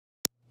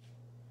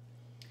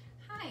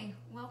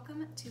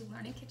Welcome to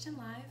Learning Kitchen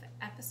Live,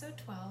 episode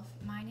 12.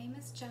 My name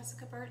is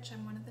Jessica Burch.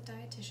 I'm one of the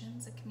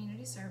dietitians at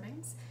Community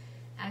Servings.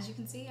 As you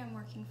can see, I'm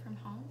working from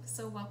home,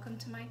 so welcome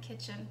to my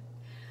kitchen.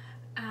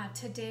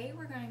 Today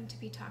we're going to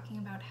be talking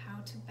about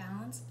how to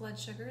balance blood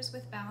sugars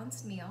with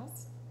balanced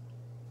meals,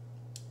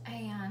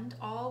 and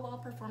all while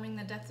performing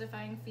the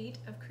death-defying feat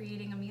of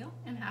creating a meal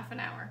in half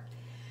an hour.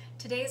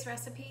 Today's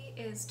recipe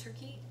is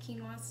turkey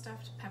quinoa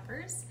stuffed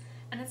peppers.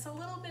 And it's a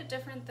little bit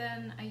different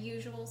than a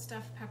usual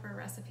stuffed pepper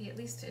recipe, at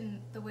least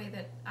in the way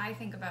that I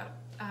think about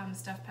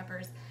stuffed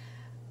peppers,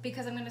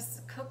 because I'm going to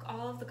cook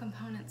all of the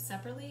components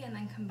separately and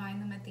then combine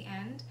them at the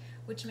end,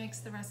 which makes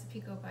the recipe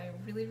go by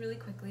really, really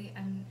quickly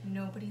and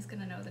nobody's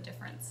going to know the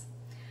difference.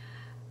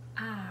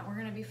 We're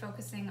going to be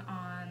focusing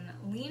on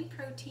lean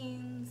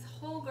proteins,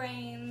 whole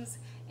grains,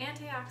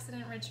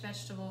 antioxidant-rich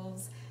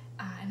vegetables,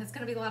 and it's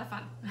going to be a lot of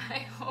fun. I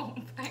hope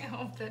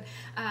that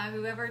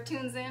whoever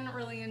tunes in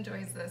really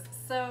enjoys this.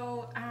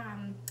 So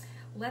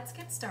let's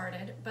get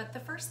started. But the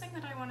first thing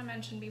that I want to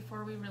mention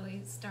before we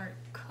really start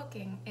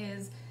cooking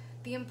is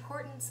the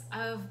importance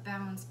of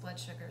balanced blood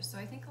sugar. So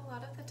I think a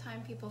lot of the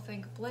time people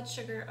think blood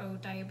sugar, oh,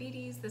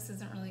 diabetes, this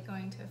isn't really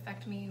going to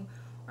affect me,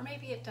 or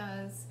maybe it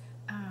does.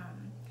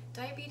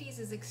 Diabetes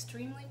is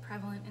extremely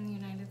prevalent in the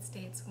United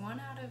States.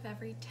 1 out of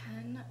every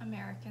 10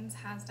 Americans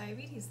has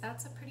diabetes.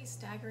 That's a pretty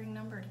staggering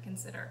number to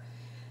consider.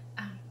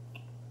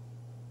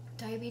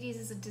 Diabetes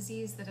is a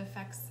disease that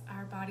affects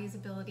our body's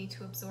ability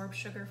to absorb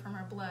sugar from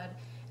our blood,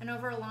 and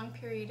over a long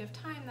period of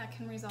time that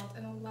can result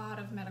in a lot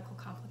of medical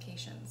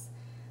complications.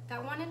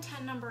 That 1 in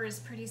 10 number is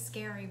pretty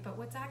scary, but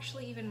what's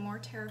actually even more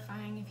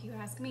terrifying, if you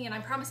ask me, and I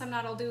promise I'm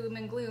not all doom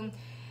and gloom,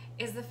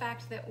 is the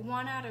fact that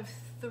 1 out of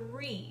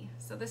 3,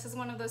 so this is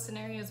one of those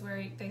scenarios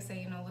where they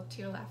say, look to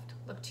your left,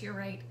 look to your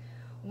right,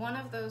 1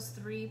 of those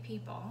 3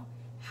 people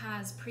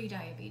has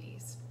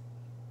prediabetes.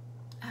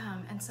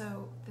 And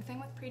so the thing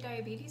with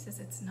prediabetes is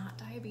it's not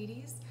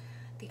diabetes.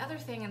 The other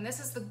thing, and this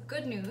is the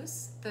good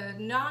news, the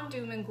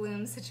non-doom and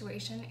gloom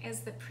situation,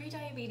 is that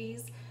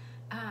prediabetes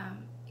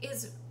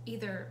is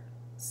either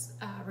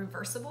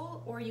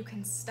reversible, or you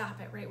can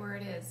stop it right where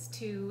it is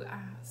to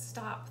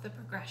stop the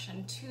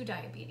progression to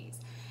diabetes.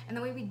 And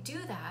the way we do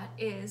that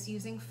is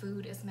using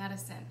food as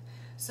medicine.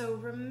 So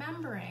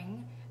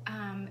remembering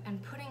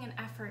and putting an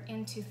effort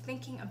into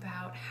thinking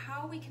about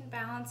how we can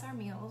balance our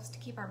meals to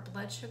keep our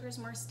blood sugars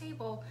more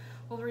stable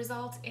will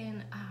result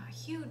in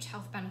huge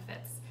health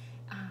benefits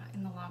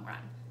in the long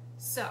run.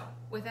 So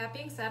with that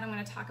being said, I'm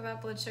going to talk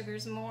about blood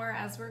sugars more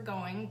as we're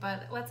going,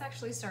 but let's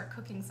actually start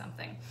cooking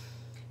something.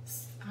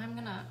 I'm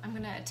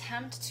gonna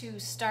attempt to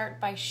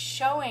start by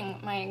showing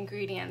my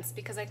ingredients,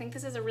 because I think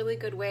this is a really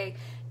good way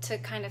to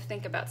kind of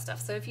think about stuff.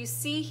 So if you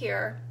see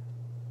here,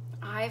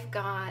 I've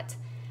got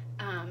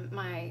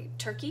my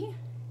turkey,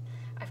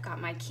 I've got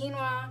my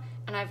quinoa,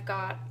 and I've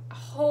got a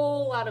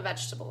whole lot of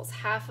vegetables.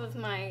 Half of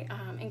my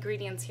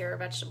ingredients here are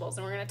vegetables,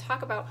 and we're going to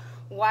talk about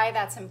why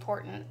that's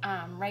important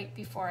right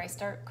before I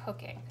start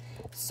cooking.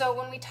 So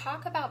when we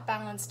talk about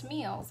balanced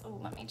meals, oh,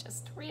 let me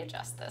just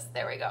readjust this.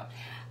 There we go.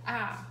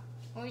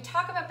 When we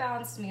talk about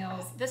balanced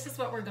meals, this is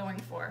what we're going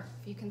for,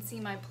 if you can see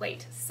my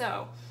plate.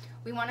 So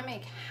we want to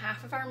make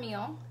half of our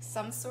meal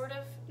some sort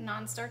of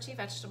non-starchy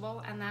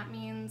vegetable, and that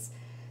means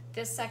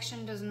this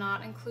section does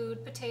not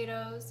include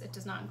potatoes, it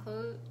does not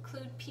include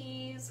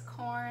peas,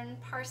 corn,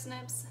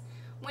 parsnips,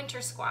 winter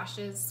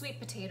squashes, sweet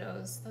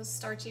potatoes, those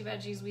starchy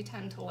veggies we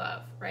tend to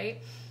love,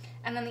 right?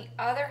 And then the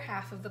other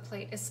half of the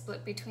plate is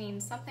split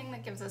between something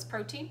that gives us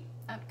protein,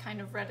 that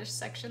kind of reddish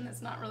section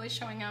that's not really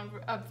showing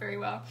up very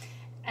well,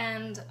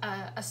 and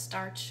a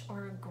starch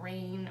or a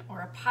grain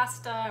or a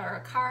pasta or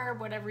a carb,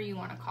 whatever you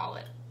want to call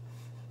it.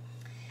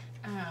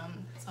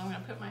 So I'm going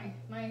to put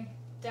my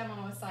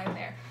demo aside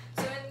there.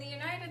 So in the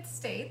United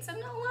States, and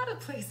a lot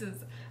of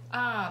places,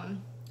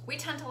 we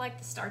tend to like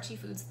the starchy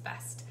foods the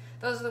best.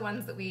 Those are the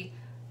ones that we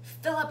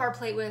fill up our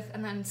plate with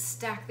and then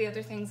stack the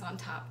other things on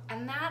top.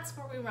 And that's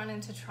where we run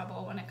into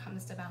trouble when it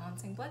comes to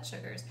balancing blood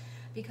sugars,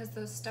 because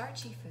those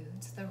starchy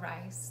foods, the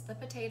rice, the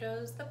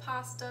potatoes, the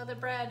pasta, the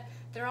bread,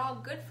 they're all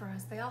good for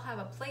us. They all have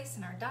a place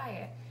in our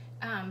diet,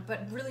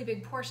 but really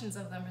big portions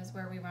of them is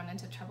where we run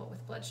into trouble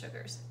with blood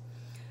sugars.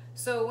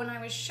 So when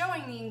I was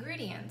showing the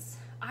ingredients,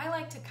 I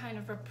like to kind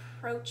of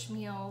approach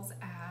meals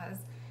as,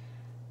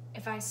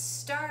 if I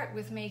start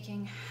with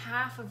making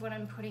half of what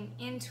I'm putting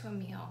into a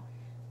meal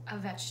a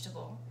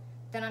vegetable,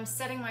 then I'm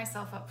setting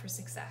myself up for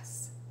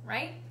success,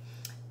 right?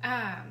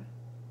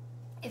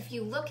 If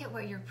you look at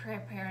what you're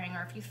preparing,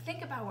 or if you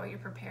think about what you're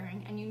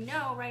preparing and you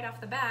know right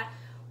off the bat,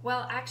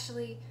 well,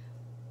 actually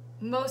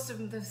most of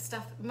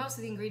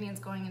the ingredients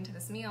going into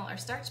this meal are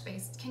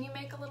starch-based, can you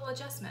make a little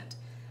adjustment?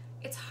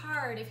 It's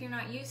hard if you're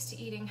not used to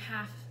eating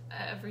half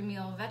every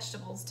meal of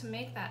vegetables to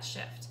make that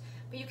shift,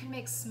 but you can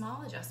make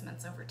small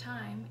adjustments over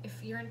time.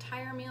 If your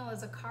entire meal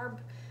is a carb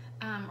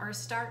or a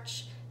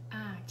starch,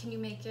 can you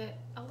make it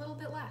a little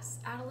bit less?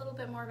 Add a little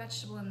bit more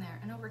vegetable in there,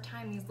 and over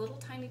time these little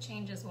tiny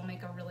changes will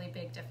make a really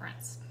big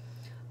difference.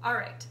 All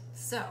right,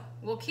 so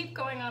we'll keep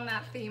going on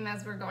that theme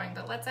as we're going,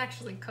 but let's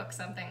actually cook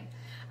something.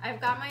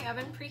 I've got my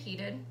oven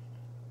preheated.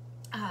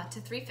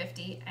 to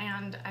 350,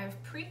 and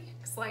I've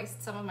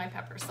pre-sliced some of my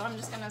peppers, so I'm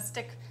just gonna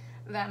stick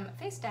them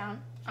face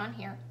down on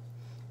here,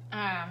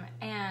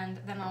 and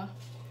then I'll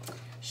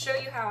show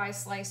you how I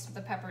sliced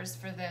the peppers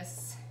for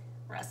this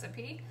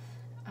recipe,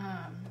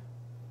 and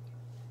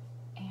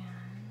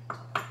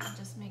I'll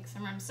just make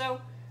some room.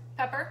 So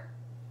pepper,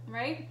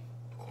 right?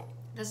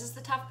 This is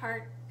the tough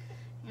part.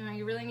 You know,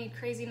 you really need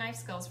crazy knife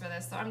skills for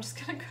this, so I'm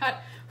just gonna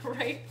cut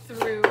right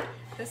through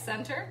the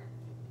center,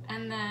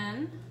 and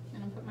then I'm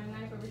gonna put my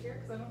knife over here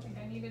because I don't think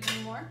I need it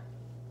anymore.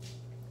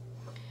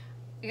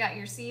 You got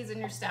your seeds and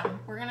your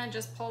stem. We're gonna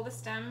just pull the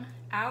stem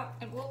out.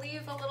 It will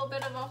leave a little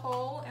bit of a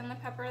hole in the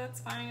pepper, that's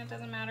fine, it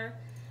doesn't matter.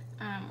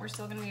 We're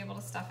still gonna be able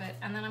to stuff it.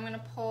 And then I'm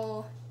gonna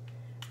pull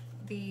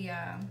the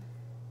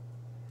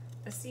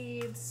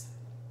seeds,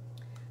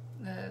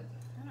 I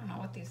don't know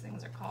what these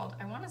things are called.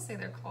 I wanna say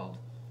they're called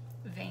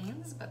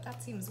veins, but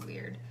that seems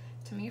weird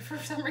to me for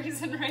some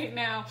reason right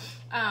now.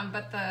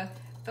 But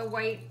the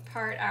white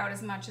part out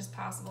as much as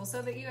possible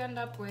so that you end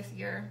up with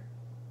your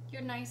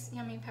nice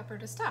yummy pepper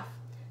to stuff.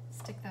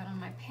 Stick that on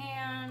my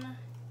pan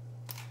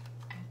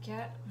and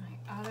get my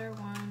other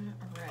one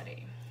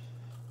ready.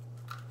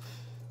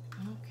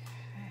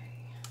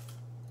 Okay.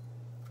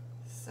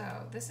 So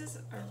this is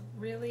a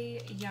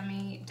really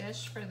yummy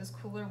dish for this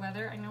cooler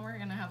weather. I know we're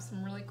gonna have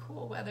some really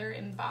cool weather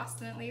in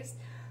Boston, at least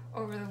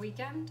over the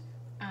weekend.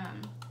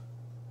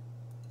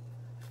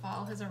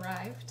 Fall has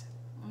arrived.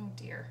 Oh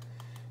dear,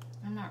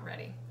 I'm not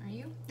ready. Are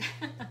you?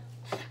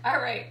 All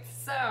right,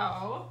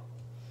 so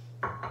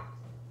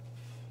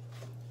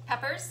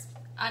peppers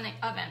on an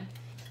oven,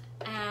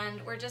 and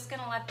we're just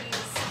gonna let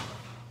these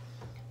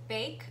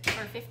bake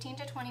for 15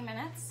 to 20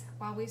 minutes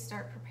while we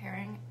start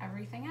preparing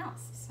everything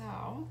else. So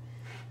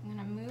I'm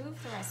gonna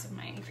move the rest of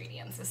my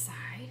ingredients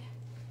aside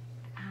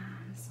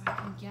so I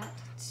can get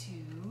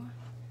to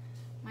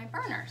my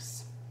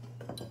burners.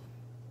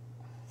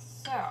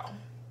 So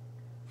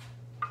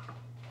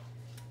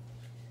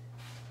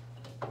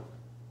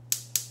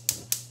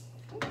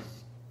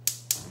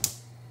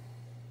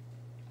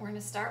we're going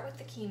to start with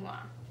the quinoa.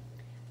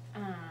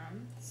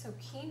 So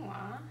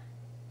quinoa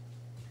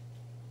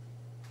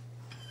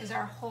is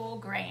our whole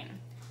grain.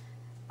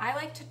 I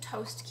like to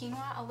toast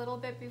quinoa a little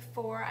bit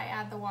before I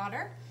add the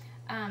water.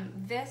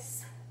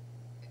 This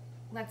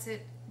lets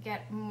it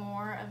get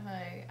more of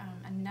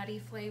a nutty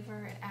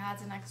flavor. It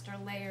adds an extra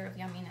layer of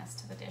yumminess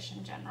to the dish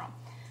in general.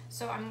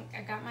 So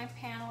I got my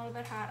pan a little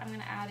bit hot. I'm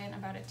gonna add in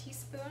about a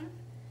teaspoon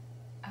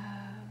of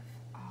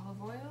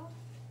olive oil,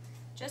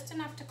 just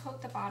enough to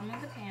coat the bottom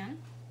of the pan,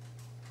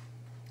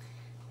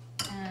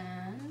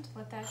 and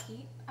let that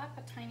heat up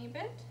a tiny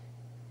bit.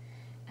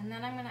 And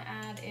then I'm gonna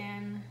add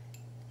in,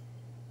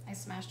 I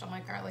smashed all my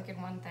garlic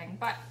in one thing,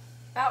 but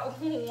about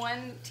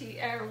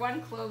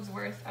one clove's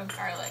worth of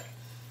garlic.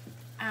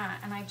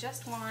 And I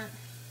just want,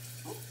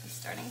 oh, it's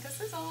starting to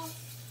sizzle.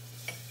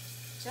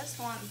 Just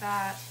want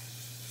that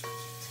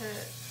to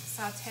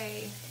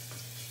saute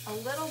a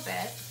little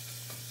bit.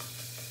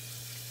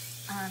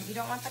 You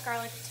don't want the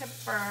garlic to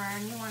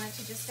burn. You want it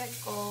to just get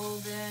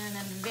golden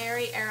and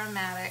very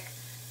aromatic.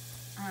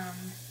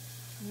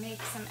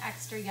 Make some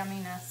extra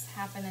yumminess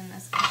happen in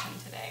this kitchen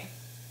today.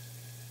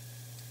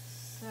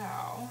 So,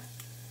 I'm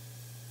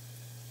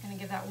gonna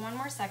give that one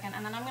more second,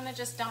 and then I'm gonna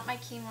just dump my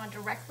quinoa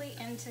directly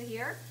into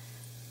here.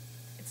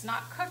 It's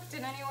not cooked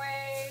in any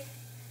way.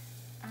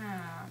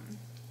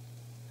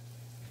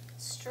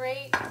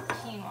 Straight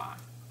quinoa.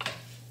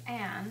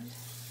 And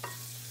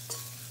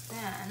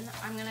then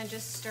I'm gonna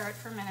just stir it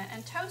for a minute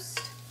and toast.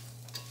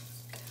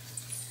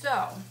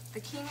 So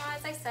the quinoa,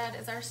 as I said,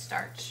 is our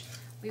starch.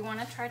 We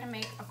wanna try to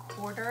make a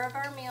quarter of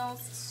our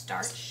meals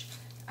starch,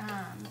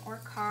 or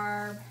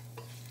carb,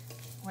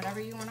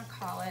 whatever you wanna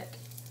call it,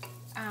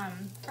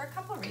 for a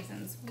couple of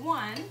reasons.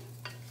 One,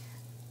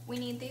 we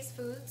need these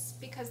foods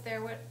because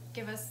they're what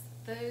give us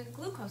the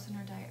glucose in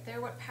our diet. They're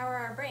what power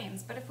our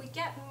brains. But if we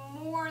get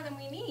more than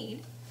we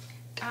need,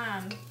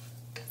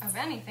 of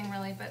anything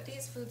really, but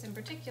these foods in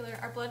particular,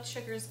 our blood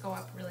sugars go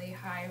up really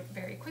high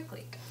very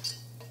quickly.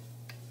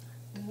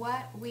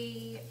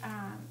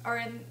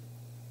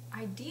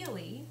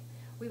 Ideally,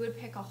 we would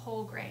pick a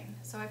whole grain.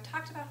 So I've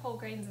talked about whole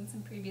grains in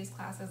some previous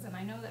classes, and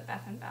I know that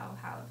Beth and Val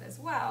have as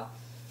well.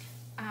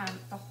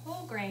 The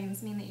whole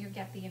grains mean that you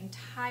get the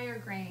entire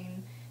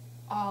grain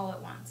all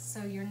at once.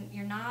 So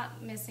you're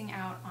not missing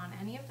out on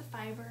any of the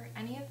fiber,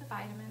 any of the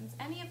vitamins,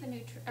 any of the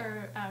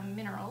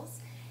minerals,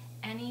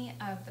 any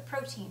of the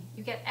protein.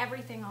 You get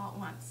everything all at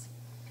once.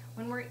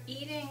 When we're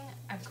eating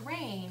a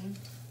grain,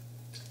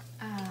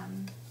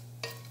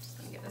 just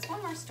gonna give this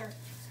one more stir.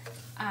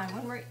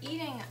 When we're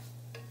eating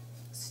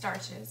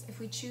starches, if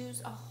we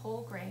choose a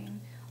whole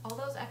grain, all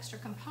those extra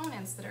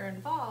components that are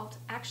involved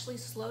actually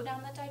slow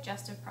down the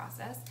digestive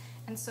process,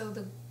 and so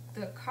the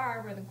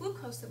carb or the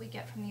glucose that we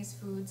get from these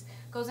foods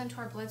goes into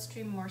our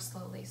bloodstream more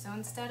slowly. So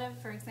instead of,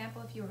 for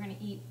example, if you were going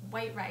to eat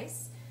white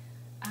rice,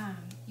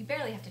 you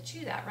barely have to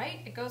chew that,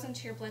 right? It goes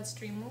into your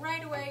bloodstream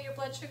right away. Your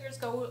blood sugars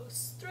go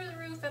through the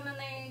roof and then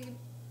they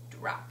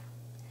drop.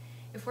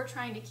 if we're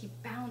trying to keep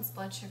balanced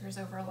blood sugars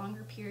over a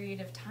longer period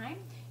of time,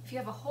 if you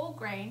have a whole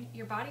grain,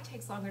 your body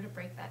takes longer to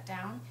break that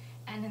down,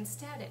 and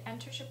instead it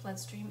enters your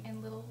bloodstream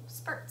in little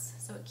spurts,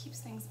 so it keeps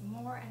things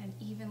more at an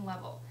even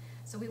level.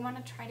 So we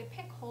want to try to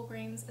pick whole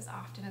grains as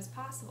often as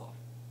possible.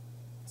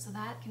 So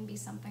that can be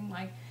something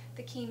like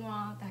the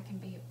quinoa, that can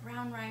be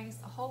brown rice,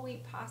 a whole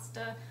wheat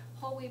pasta,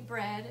 whole wheat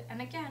bread,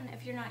 and again,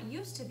 if you're not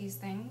used to these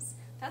things,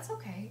 that's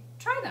okay.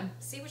 Try them,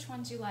 see which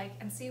ones you like,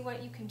 and see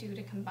what you can do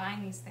to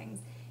combine these things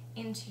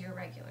into your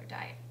regular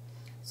diet.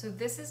 So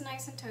this is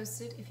nice and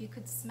toasted. If you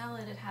could smell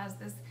it, it has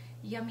this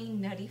yummy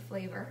nutty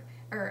flavor,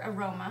 or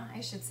aroma,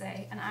 I should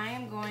say, and I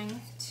am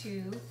going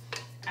to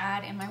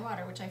add in my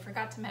water, which I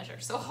forgot to measure,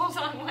 so hold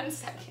on 1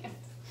 second.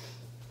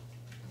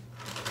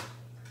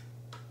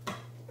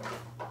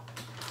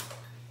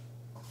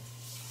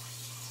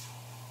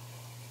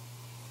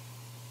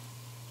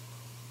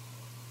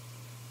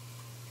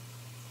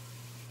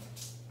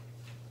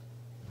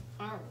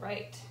 All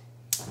right.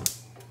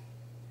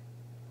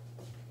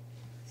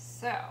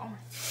 So,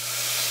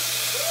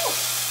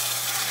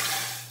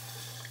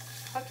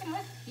 cooking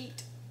with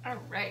heat. All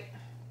right.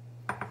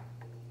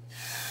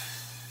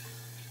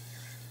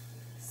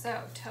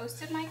 So,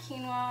 toasted my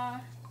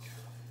quinoa,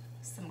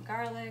 some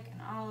garlic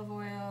and olive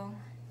oil.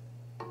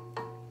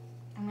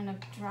 I'm gonna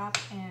drop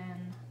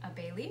in a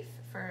bay leaf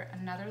for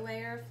another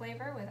layer of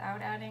flavor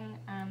without adding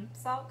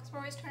salt, because we're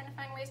always trying to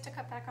find ways to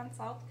cut back on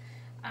salt.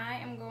 I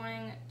am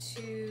going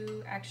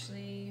to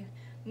actually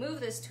move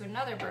this to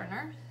another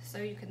burner so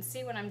you can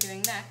see what I'm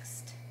doing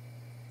next.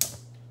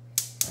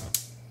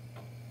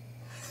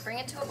 Bring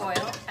it to a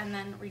boil and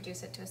then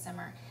reduce it to a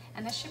simmer.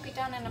 And this should be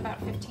done in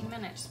about 15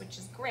 minutes, which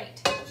is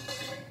great.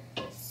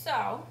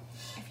 So,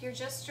 if you're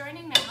just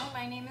joining now,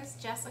 my name is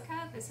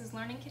Jessica. This is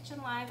Learning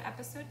Kitchen Live,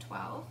 episode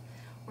 12.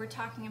 We're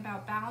talking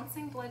about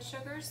balancing blood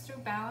sugars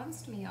through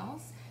balanced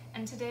meals.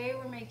 And today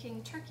we're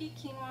making turkey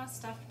quinoa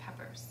stuffed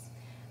peppers.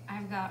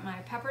 I've got my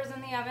peppers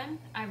in the oven,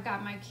 I've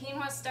got my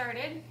quinoa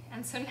started,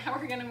 and so now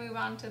we're gonna move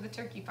on to the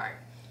turkey part.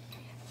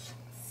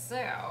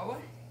 So,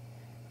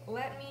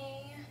 let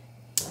me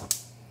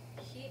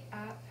heat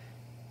up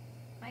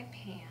my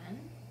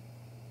pan.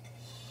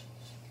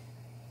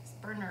 This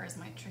burner is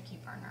my tricky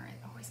burner.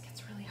 It always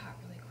gets really hot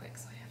really quick,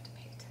 so I have to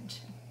pay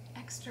attention,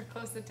 extra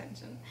close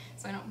attention,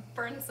 so I don't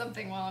burn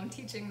something while I'm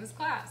teaching this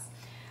class.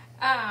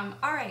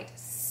 All right,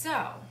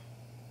 so,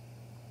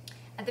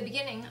 at the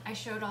beginning, I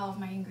showed all of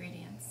my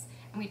ingredients,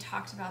 and we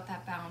talked about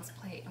that balanced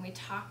plate, and we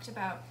talked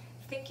about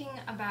thinking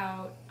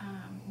about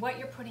what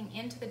you're putting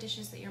into the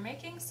dishes that you're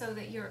making so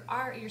that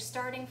you're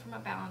starting from a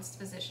balanced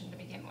position to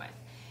begin with.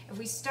 If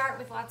we start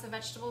with lots of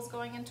vegetables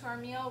going into our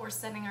meal, we're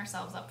setting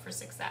ourselves up for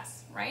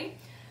success, right?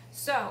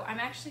 So I'm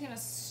actually going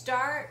to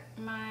start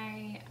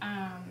my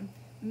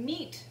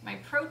meat, my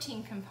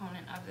protein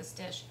component of this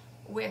dish,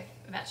 with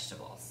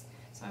vegetables.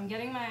 So I'm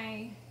getting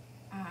my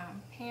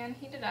pan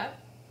heated up.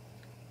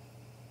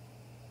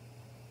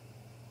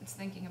 It's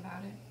thinking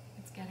about it.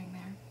 It's getting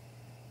there.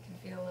 I can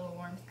feel a little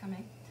warmth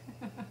coming.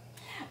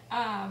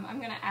 I'm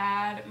going to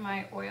add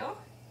my oil.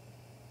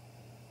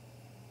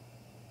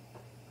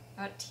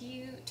 About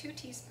 2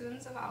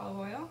 teaspoons of olive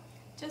oil,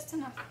 just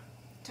enough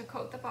to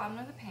coat the bottom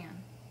of the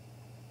pan.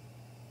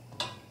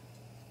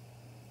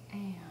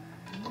 And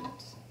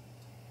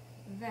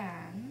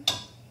then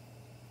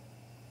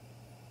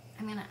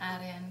I'm going to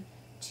add in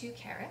 2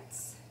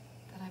 carrots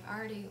that I've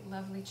already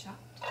lovely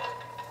chopped.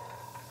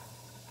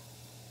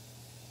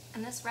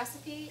 And this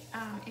recipe,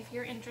 if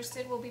you're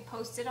interested, will be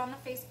posted on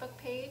the Facebook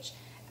page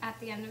at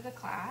the end of the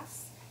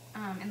class,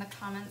 in the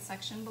comments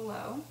section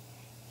below.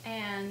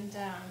 And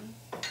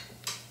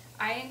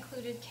I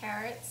included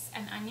carrots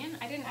and onion.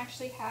 I didn't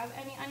actually have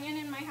any onion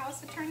in my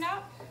house, it turned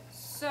out.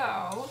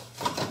 So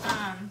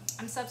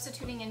I'm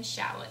substituting in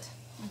shallot,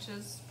 which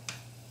is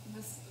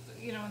this,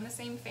 in the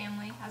same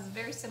family, has a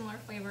very similar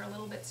flavor, a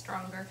little bit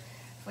stronger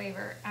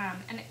flavor,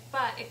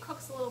 but it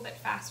cooks a little bit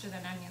faster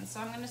than onions. So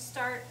I'm going to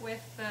start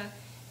with the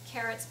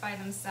carrots by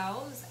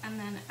themselves and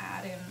then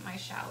add in my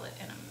shallot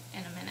in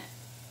a minute.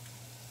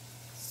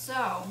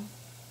 So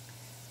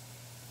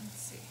let's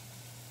see,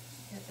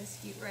 get this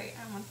heat right.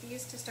 I want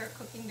these to start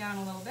cooking down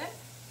a little bit.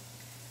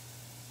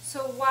 So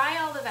why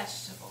all the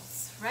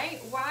vegetables,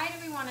 right? Why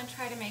do we want to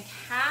try to make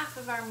half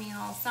of our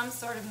meal some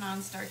sort of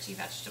non-starchy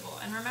vegetable?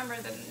 And remember,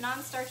 the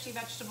non-starchy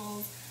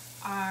vegetables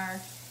are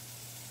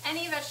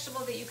any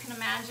vegetable that you can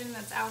imagine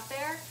that's out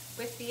there,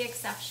 with the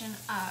exception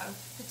of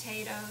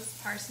potatoes,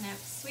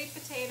 parsnips, sweet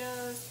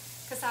potatoes,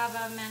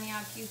 cassava,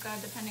 manioc, yucca,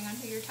 depending on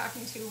who you're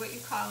talking to, what you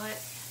call it,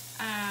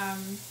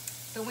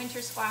 the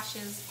winter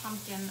squashes,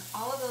 pumpkin,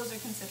 all of those are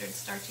considered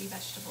starchy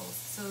vegetables.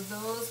 So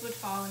those would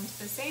fall into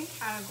the same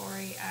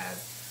category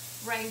as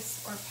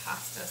rice or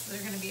pasta. So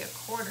they're going to be a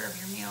quarter of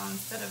your meal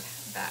instead of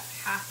that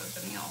half of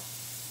the meal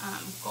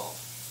goal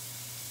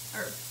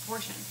or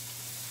portion.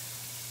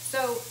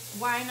 So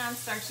why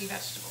non-starchy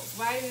vegetables?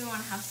 Why do we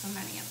want to have so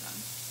many of them?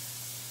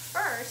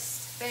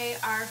 First, they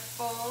are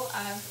full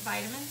of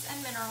vitamins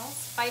and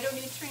minerals,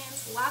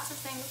 phytonutrients, lots of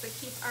things that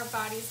keep our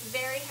bodies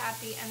very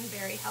happy and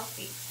very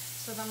healthy.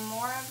 So the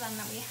more of them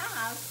that we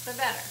have, the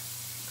better,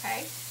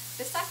 okay?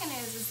 The second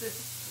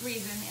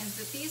reason is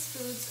that these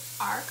foods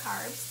are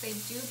carbs. They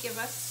do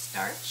give us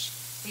starch.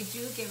 They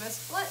do give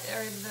us blood,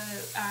 or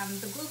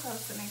the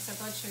glucose that makes our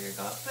blood sugar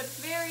go up, but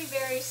very,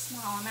 very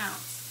small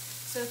amounts.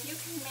 So if you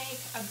can make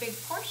a big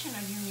portion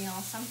of your meal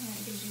something that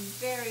gives you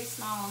very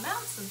small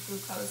amounts of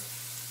glucose,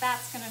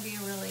 that's going to be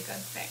a really good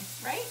thing,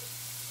 right?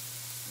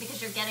 Because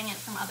you're getting it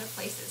from other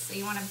places, so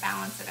you want to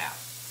balance it out.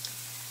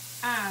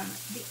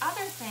 The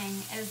other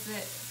thing is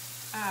that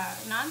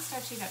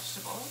non-starchy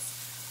vegetables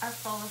are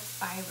full of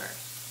fiber.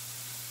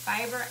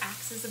 Fiber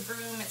acts as a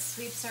broom. It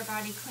sweeps our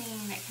body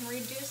clean. It can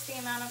reduce the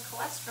amount of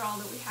cholesterol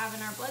that we have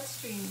in our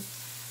bloodstream.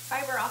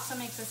 Fiber also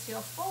makes us feel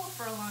full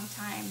for a long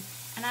time.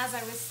 And as I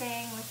was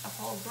saying with the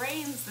whole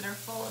grains that are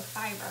full of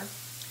fiber,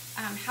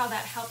 how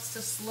that helps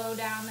to slow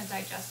down the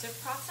digestive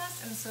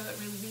process, and so it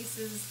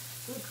releases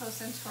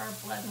glucose into our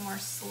blood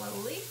more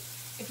slowly.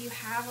 If you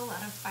have a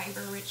lot of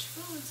fiber-rich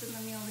foods in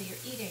the meal that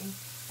you're eating,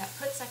 that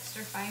puts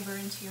extra fiber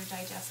into your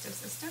digestive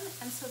system,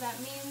 and so that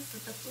means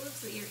that the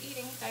foods that you're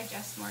eating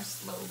digest more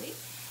slowly,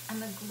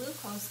 and the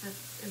glucose that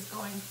is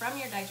going from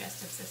your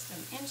digestive system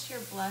into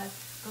your blood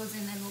goes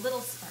in little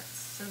spurts,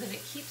 so that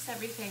it keeps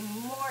everything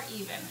more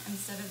even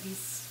instead of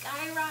these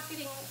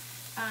skyrocketing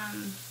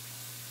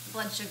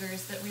blood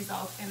sugars that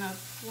result in a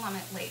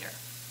plummet later.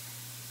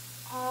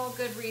 All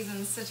good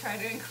reasons to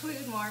try to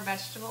include more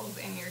vegetables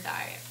in your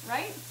diet,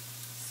 right?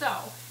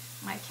 So,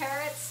 my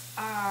carrots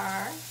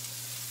are,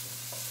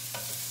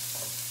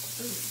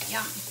 ooh,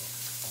 yum.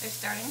 They're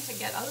starting to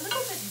get a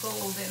little bit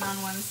golden on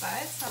one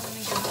side, so I'm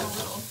going to give them a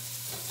little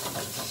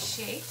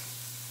shake.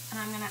 And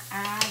I'm going to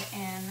add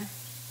in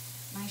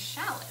my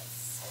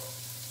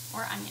shallots,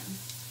 or onion.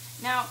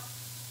 Now,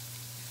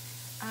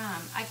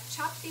 I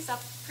chopped these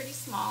up pretty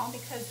small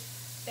because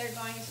they're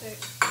going to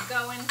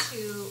go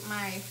into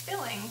my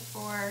filling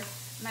for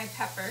my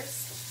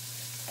peppers.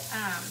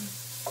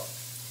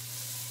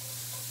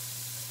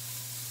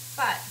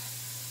 But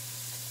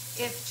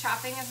if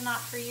chopping is not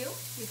for you,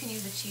 you can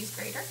use a cheese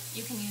grater,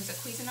 you can use a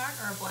Cuisinart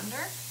or a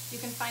blender. You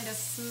can find a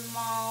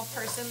small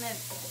person that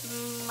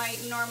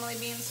might normally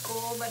be in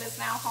school but is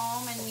now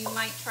home, and you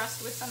might trust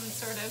with some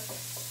sort of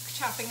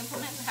chopping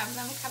implement and have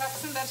them cut up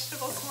some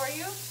vegetables for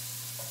you.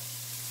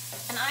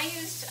 And I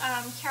used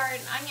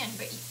carrot and onion,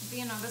 but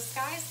you know, the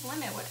sky's the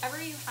limit. Whatever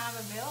you have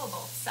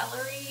available,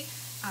 celery,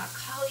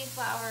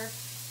 cauliflower,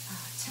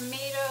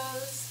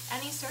 tomatoes,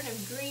 any sort of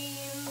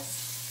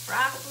greens,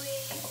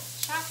 broccoli,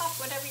 chop up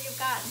whatever you've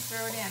got and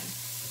throw it in.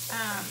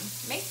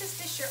 Make this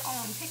dish your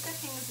own. Pick the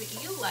things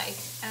that you like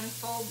and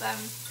fold them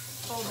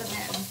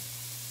in.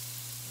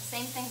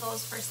 Same thing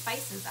goes for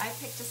spices. I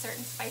picked a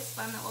certain spice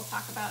blend that we'll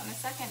talk about in a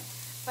second,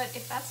 but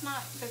if that's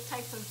not the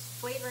type of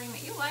flavoring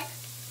that you like,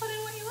 put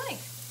in what you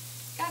like.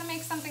 Gotta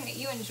make something that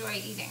you enjoy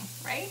eating,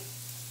 right?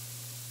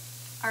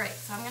 All right,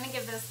 so I'm gonna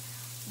give this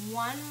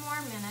one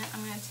more minute.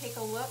 I'm gonna take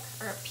a look,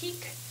 or a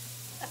peek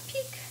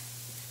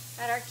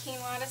at our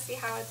quinoa to see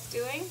how it's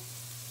doing.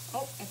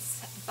 Oh, it's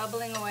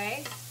bubbling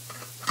away.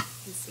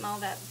 You can smell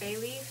that bay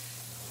leaf.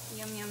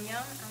 Yum, yum,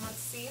 yum. And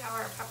let's see how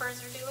our peppers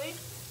are doing.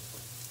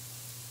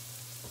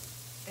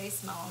 They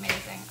smell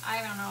amazing.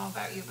 I don't know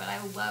about you, but I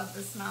love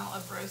the smell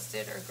of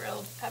roasted or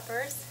grilled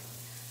peppers.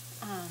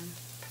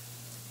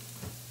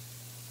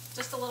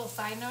 Just a little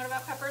side note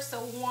about peppers. So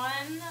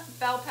one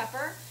bell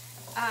pepper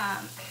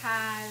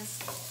has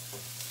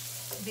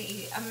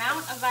the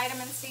amount of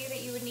vitamin C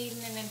that you would need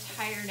in an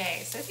entire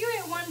day. So if you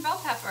ate one bell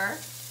pepper,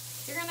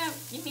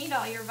 you need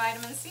all your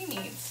vitamin C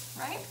needs,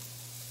 right?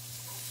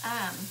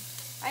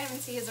 Vitamin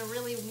C is a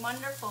really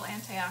wonderful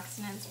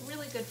antioxidant. It's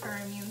really good for our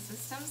immune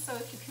system. So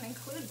if you can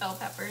include bell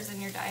peppers in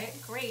your diet,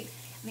 great.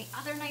 And the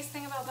other nice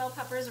thing about bell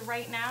peppers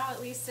right now,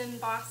 at least in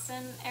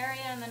Boston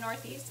area in the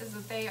Northeast, is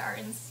that they are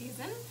in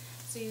season.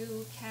 So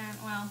you can,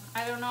 well,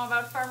 I don't know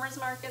about farmers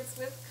markets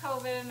with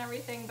COVID and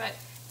everything, but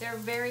they're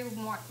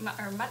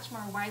much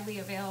more widely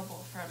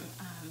available from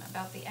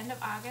about the end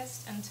of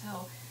August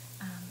until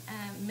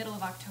middle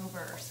of October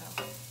or so,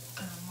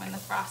 when the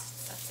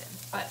frost sets in.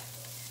 But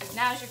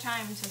now's your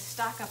time to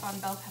stock up on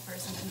bell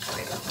peppers and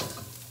enjoy them.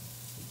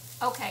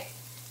 Okay,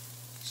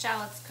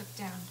 shallots cooked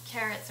down.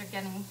 Carrots are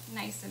getting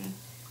nice and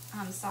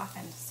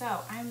softened.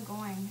 So I'm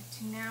going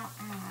to now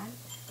add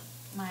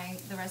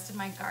the rest of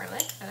my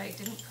garlic that I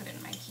didn't put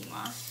in my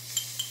quinoa.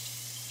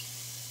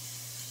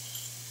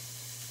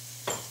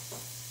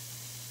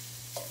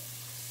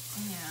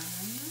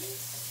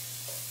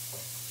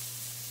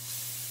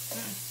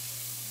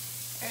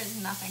 And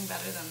there's nothing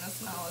better than the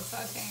smell of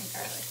sauteing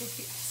garlic, if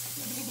you ask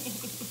me.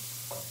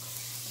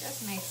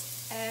 Just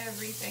makes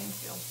everything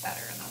feel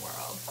better in the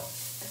world.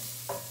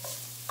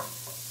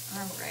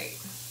 All right.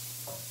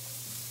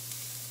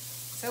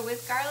 So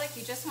with garlic,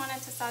 you just want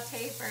it to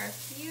saute for a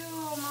few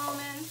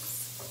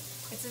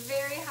moments. It's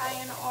very high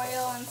in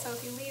oil, and so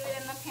if you leave it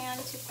in the pan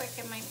too quick,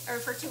 or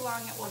for too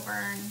long, it will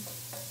burn.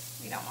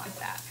 We don't want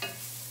that.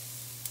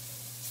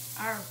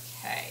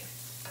 Okay,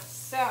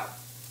 so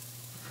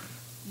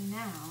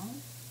now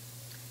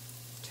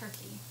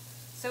turkey.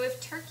 So if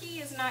turkey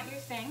is not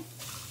your thing,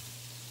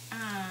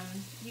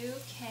 you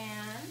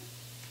can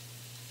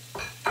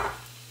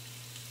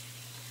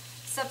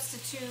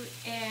substitute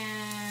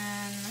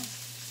in,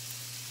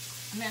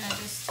 I'm going to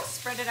just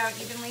spread it out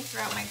evenly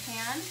throughout my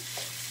pan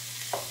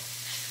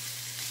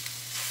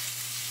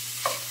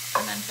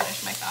and then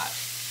finish my thought.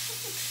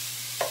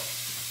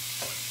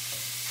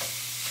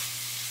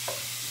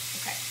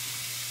 Okay,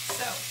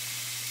 so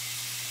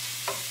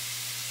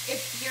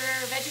if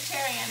you're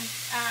vegetarian,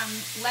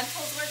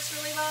 lentils works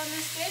really well in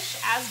this dish,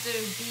 as do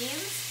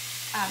beans.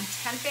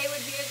 Tempeh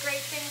would be a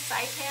great thing,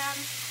 seitan.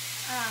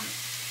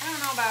 I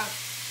don't know about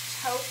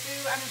tofu.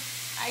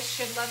 I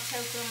should love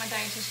tofu. I'm a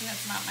dietitian.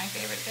 It's not my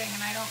favorite thing, and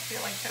I don't feel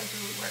like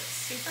tofu works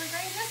super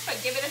great in this, but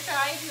give it a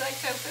try if you like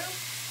tofu.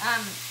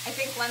 I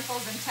think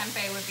lentils and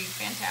tempeh would be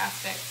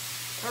fantastic.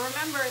 But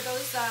remember,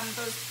 those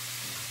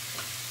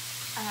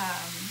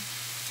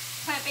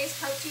plant-based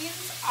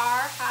proteins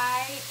are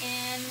high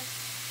in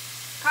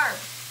carb,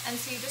 and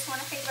so you just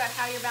want to think about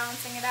how you're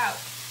balancing it out.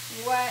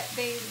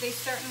 They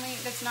certainly,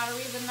 that's not a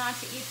reason not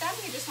to eat them.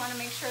 You just want to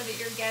make sure that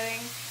you're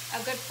getting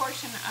a good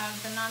portion of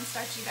the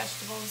non-starchy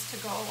vegetables to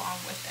go along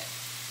with it.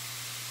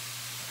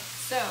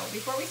 So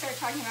before we start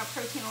talking about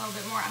protein a little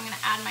bit more, I'm going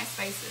to add my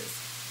spices.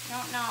 I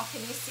don't know,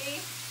 can you see?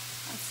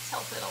 Let's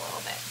tilt it a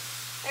little bit.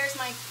 There's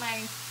my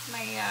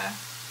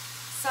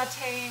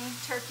sauteing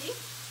turkey,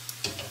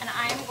 and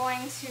I'm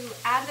going to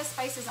add the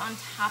spices on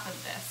top of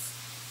this.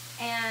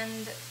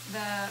 And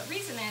the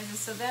reason is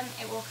so then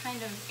it will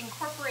kind of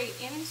incorporate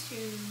into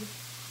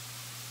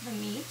the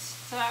meat.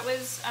 So that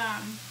was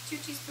 2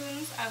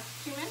 teaspoons of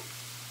cumin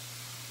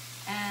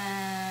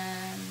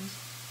and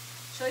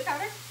chili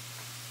powder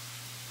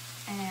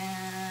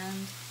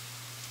and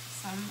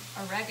some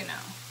oregano.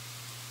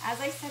 As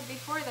I said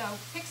before though,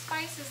 pick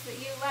spices that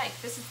you like.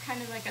 This is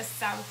kind of like a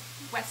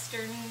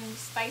southwestern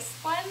spice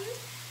blend.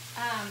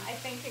 I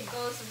think it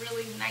goes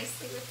really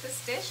nicely with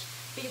this dish.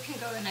 But you can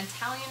go an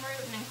Italian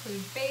route and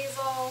include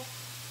basil,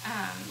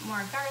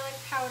 more garlic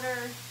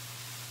powder.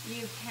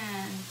 You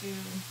can do,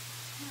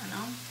 I don't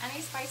know,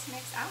 any spice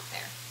mix out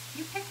there.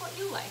 You pick what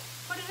you like,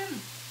 put it in.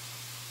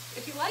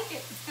 If you like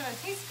it, it's gonna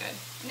taste good.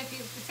 And if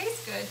it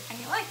tastes good and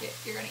you like it,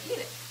 you're gonna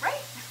eat it, right?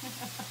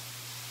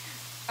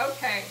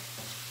 Okay,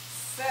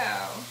 so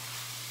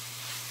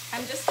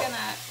I'm just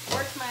gonna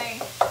work my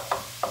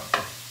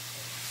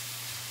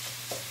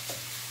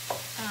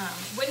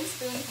wooden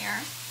spoon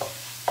here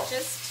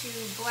just to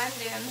blend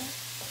in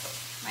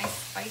my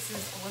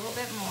spices a little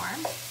bit more.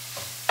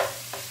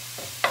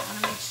 I want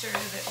to make sure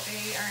that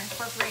they are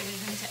incorporated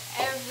into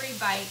every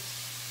bite.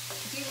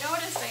 If you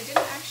notice, I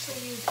didn't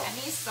actually use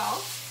any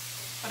salt,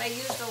 but I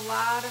used a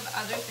lot of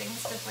other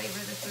things to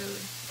flavor the food.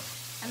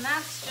 And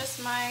that's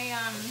just my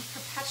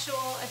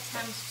perpetual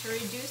attempt to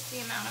reduce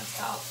the amount of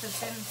salt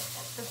that's in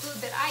the food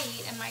that I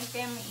eat and my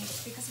family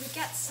eats, because we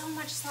get so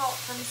much salt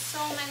from so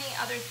many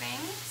other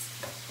things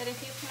that if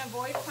you can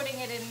avoid putting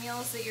it in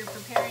meals that you're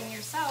preparing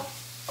yourself,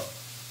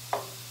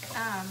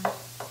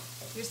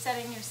 you're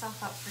setting yourself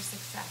up for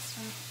success.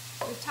 And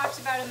we've talked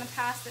about in the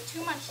past that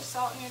too much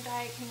salt in your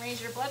diet can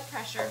raise your blood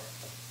pressure.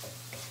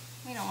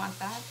 We don't want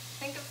that.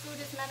 Think of food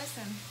as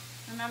medicine.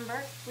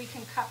 Remember, we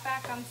can cut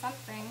back on some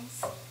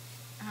things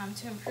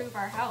to improve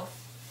our health.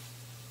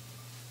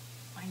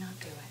 Why not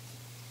do it?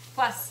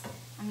 Plus,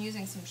 I'm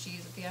using some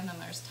cheese at the end,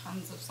 and there's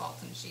tons of salt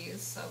in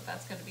cheese, so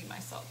that's going to be my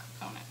salt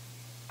component.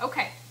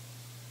 Okay.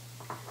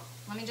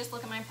 Let me just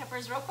look at my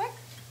peppers real quick.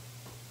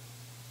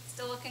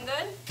 Still looking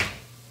good.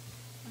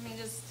 Let me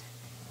just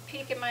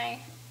peek at my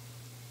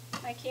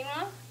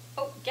quinoa.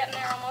 Oh, getting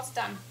there, almost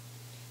done.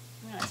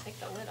 I'm gonna take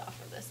the lid off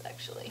of this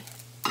actually.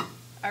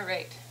 All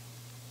right.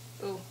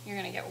 Ooh, you're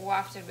gonna get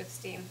wafted with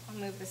steam. I'll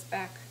move this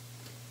back.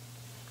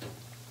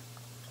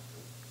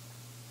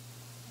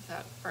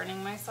 Without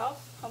burning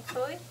myself,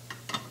 hopefully.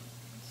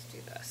 Let's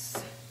do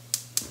this.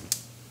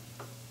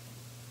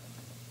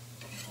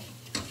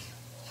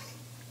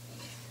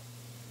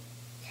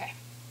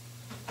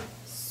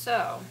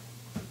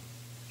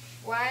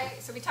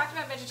 So we talked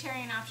about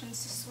vegetarian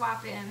options to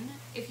swap in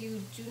if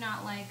you do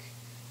not like,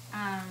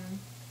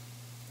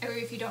 or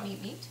if you don't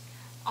eat meat.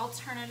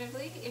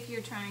 Alternatively, if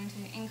you're trying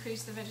to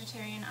increase the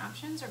vegetarian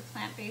options or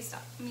plant-based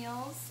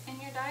meals in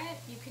your diet,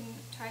 you can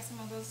try some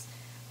of those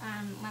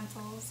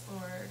lentils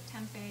or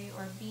tempeh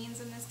or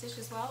beans in this dish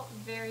as well.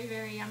 Very,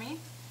 very yummy.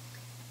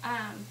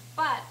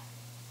 But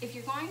if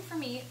you're going for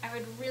meat, I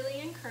would really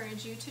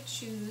encourage you to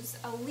choose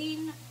a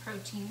lean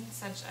protein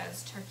such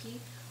as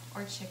turkey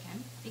or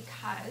chicken,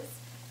 because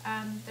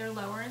they're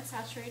lower in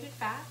saturated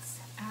fats,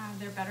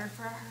 they're better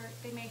for our heart,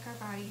 they make our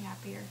body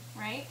happier,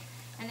 right?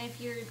 And if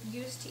you're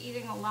used to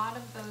eating a lot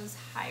of those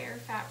higher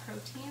fat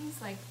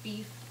proteins like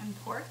beef and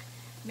pork,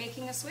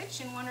 making a switch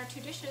in 1 or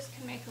 2 dishes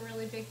can make a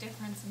really big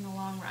difference in the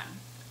long run.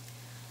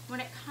 When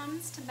it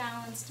comes to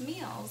balanced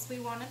meals, we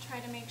want to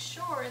try to make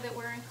sure that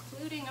we're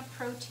including a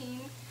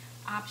protein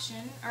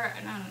option, or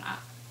an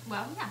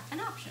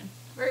option.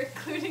 We're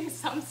including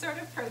some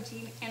sort of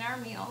protein in our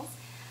meals,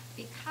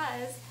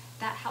 because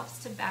that helps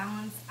to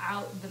balance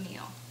out the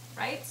meal,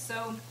 right?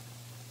 So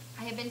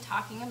I have been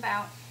talking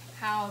about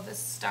how the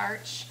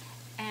starch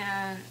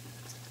and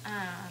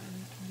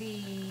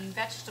the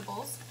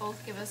vegetables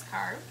both give us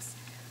carbs,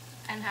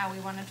 and how we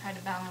want to try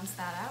to balance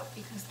that out,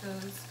 because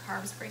those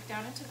carbs break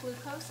down into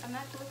glucose, and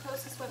that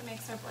glucose is what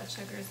makes our blood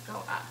sugars go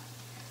up.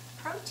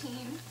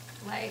 Protein,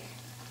 like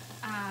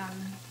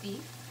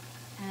beef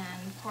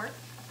and pork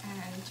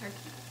and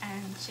turkey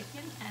and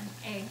chicken and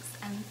eggs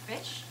and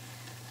fish,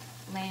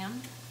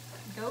 lamb,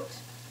 goat,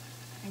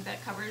 I think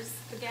that covers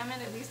the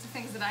gamut, at least the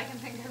things that I can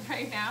think of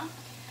right now.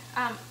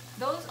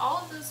 All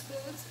of those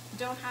foods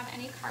don't have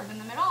any carb in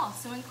them at all,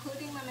 so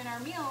including them in our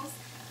meals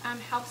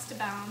helps to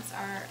balance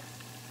our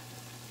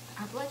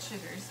blood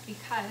sugars,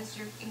 because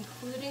you're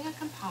including a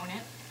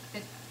component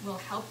that will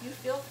help you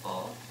feel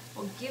full,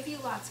 will give you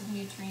lots of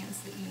nutrients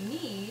that you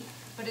need,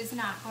 but is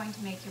not going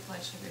to make your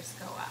blood sugars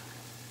go up.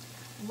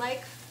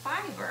 Like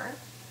fiber,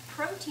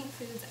 protein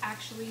foods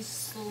actually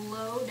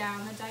slow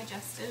down the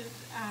digestive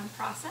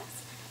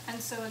process,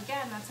 and so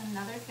again, that's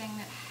another thing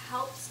that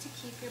helps to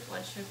keep your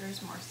blood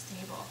sugars more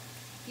stable.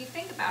 If you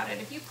think about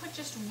it, if you put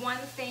just one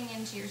thing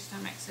into your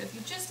stomach, so if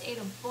you just ate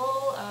a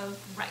bowl of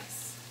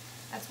rice,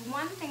 that's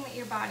one thing that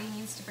your body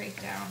needs to break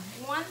down,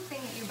 one thing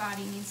that your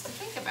body needs to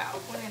think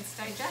about when it's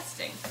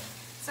digesting.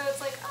 So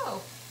it's like,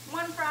 oh,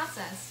 one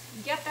process,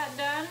 get that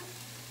done,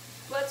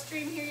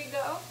 bloodstream, here you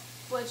go,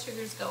 blood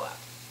sugars go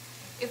up.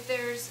 If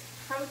there's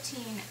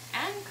protein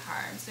and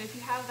carbs, so if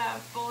you have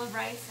that bowl of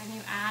rice and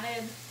you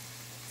added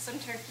some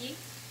turkey,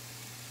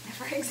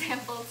 for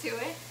example, to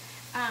it,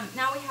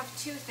 now we have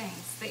two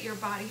things that your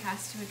body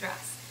has to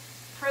address: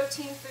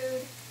 protein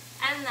food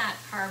and that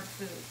carb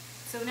food.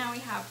 So now we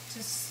have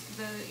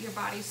your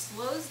body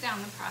slows down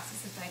the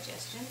process of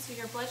digestion, so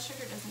your blood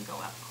sugar doesn't go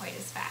up quite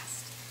as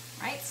fast,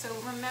 right? So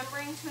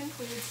remembering to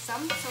include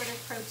some sort of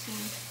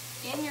protein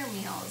in your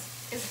meals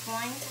is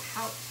going to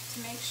help to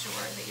make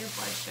sure that your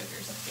blood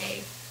sugars stay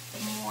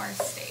more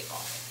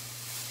stable.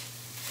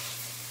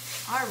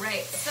 All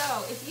right,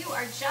 so if you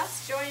are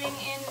just joining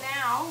in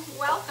now,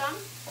 welcome.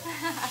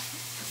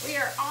 We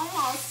are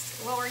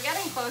almost, well, we're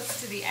getting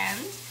close to the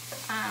end.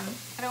 I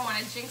don't want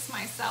to jinx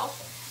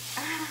myself,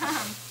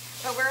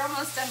 but we're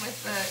almost done with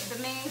the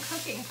main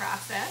cooking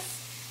process.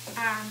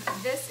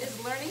 This is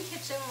Learning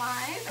Kitchen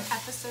Live,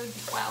 episode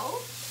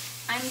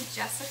 12. I'm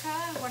Jessica,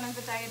 one of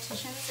the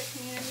dietitians at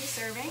Community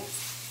Servings,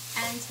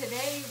 and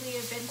today we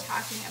have been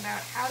talking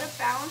about how to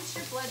balance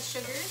your blood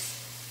sugars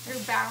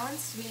through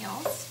balanced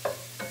meals.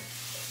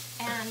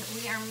 And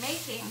we are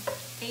making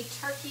a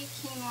turkey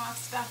quinoa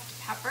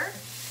stuffed pepper.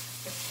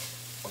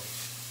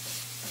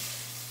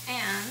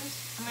 And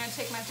I'm going to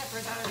take my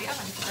peppers out of the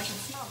oven because I can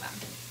smell them.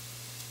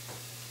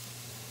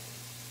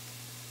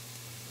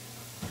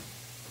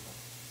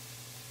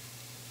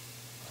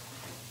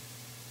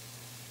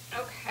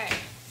 Okay,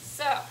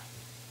 so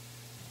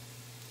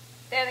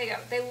there they go.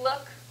 They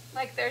look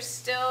like they're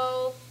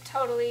still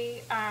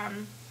totally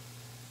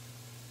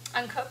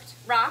uncooked,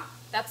 raw.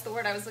 That's the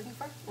word I was looking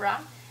for,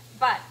 raw.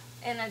 But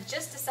in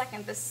just a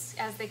second,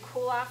 as they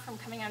cool off from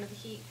coming out of the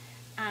heat,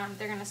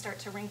 they're going to start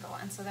to wrinkle,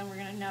 and so then we're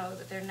going to know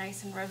that they're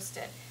nice and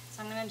roasted.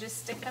 So I'm going to just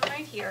stick them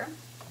right here.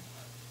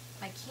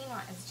 My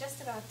quinoa is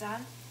just about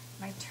done.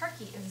 My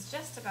turkey is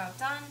just about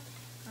done.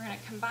 We're going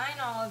to combine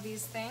all of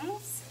these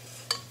things.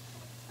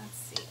 Let's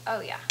see. Oh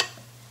yeah.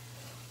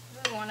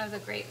 One of the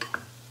great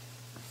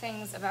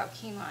things about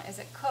quinoa is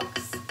it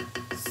cooks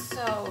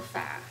so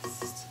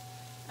fast.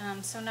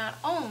 So not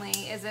only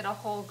is it a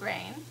whole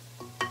grain,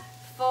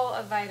 full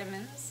of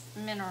vitamins,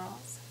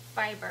 minerals,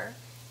 fiber,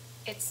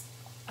 it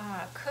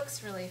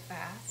cooks really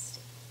fast,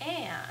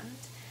 and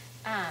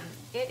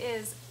it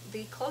is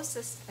the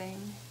closest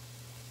thing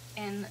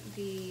in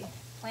the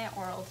plant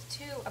world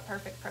to a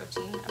perfect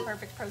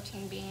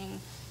protein being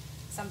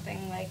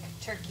something like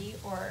turkey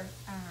or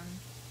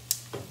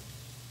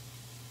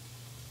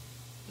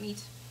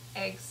meat,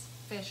 eggs,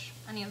 fish,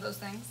 any of those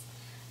things.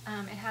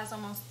 It has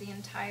almost the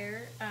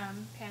entire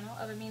panel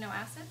of amino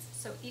acids,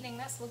 so eating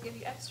this will give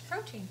you extra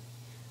protein.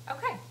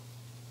 Okay,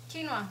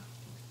 quinoa.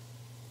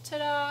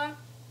 Ta-da!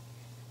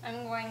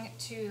 I'm going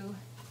to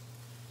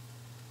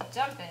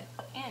dump it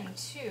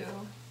into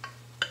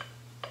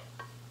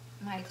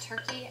my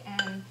turkey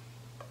and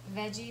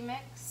veggie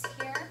mix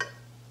here.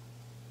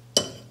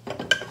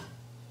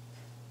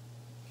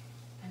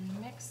 And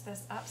mix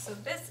this up. So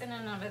this in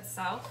and of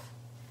itself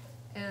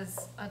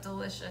is a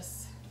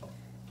delicious,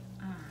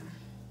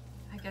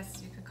 I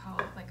guess you could call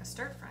it like a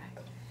stir fry.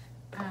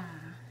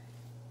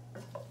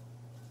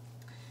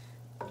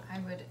 I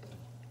would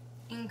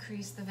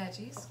increase the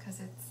veggies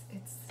because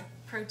it's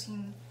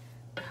protein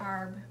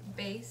carb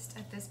based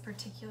at this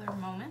particular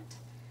moment,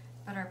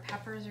 but our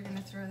peppers are going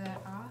to throw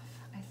that off.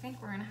 I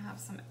think we're going to have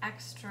some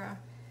extra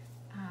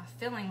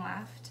filling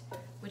left,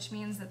 which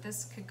means that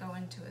this could go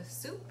into a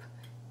soup.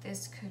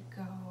 This could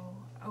go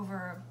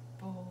over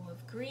a bowl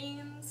of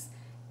greens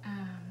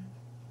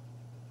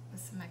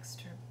with some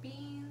extra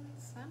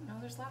beans. I don't know,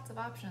 there's lots of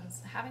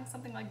options. Having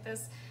something like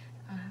this,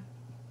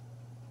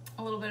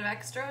 a little bit of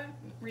extra,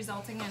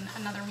 resulting in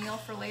another meal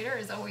for later,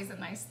 is always a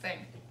nice thing.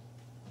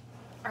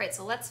 All right,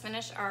 so let's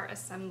finish our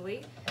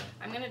assembly.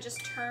 I'm gonna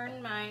just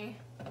turn my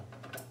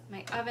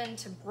my oven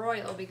to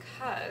broil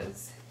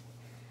because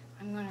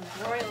I'm going to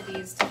broil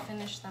these to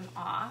finish them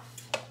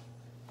off.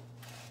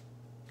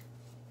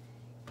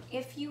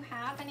 If you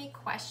have any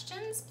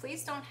questions,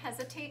 please don't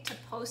hesitate to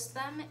post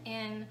them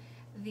in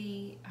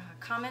the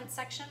comment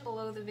section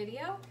below the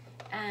video,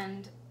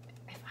 and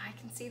if I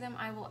can see them,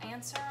 I will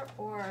answer,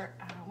 or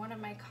one of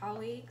my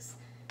colleagues,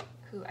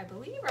 who I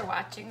believe are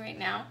watching right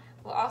now,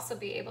 will also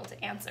be able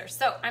to answer.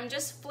 So I'm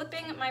just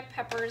flipping my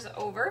peppers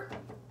over.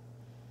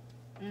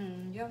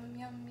 Yum, yum,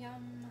 yum. Yum,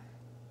 yum,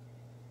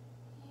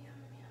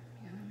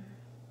 yum.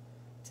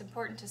 It's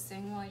important to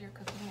sing while you're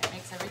cooking. It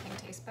makes everything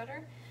taste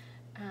better.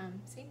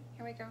 See,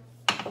 here we go.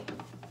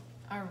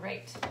 All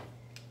right.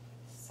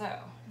 So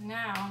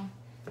now,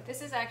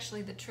 this is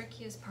actually the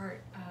trickiest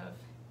part of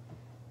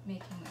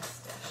making this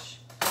dish,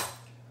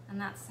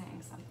 and that's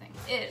saying something,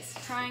 is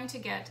trying to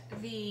get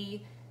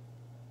the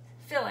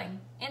filling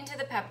into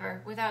the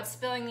pepper without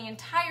spilling the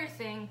entire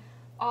thing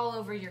all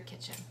over your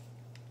kitchen.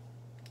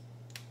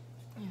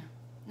 You know,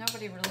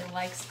 nobody really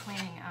likes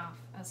cleaning off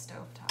a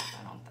stovetop,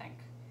 I don't think.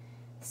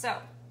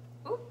 So,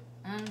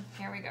 and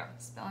here we go,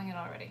 spilling it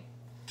already.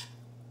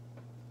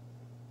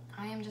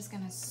 I am just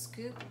gonna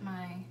scoop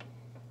my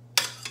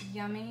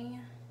yummy,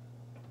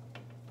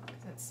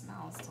 because it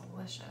smells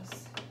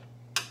delicious,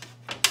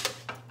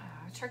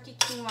 turkey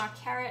quinoa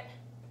carrot,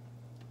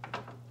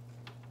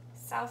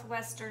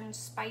 southwestern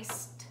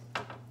spiced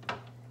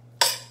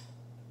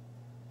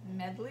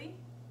medley,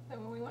 is that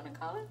what we want to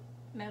call it?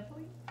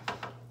 Medley?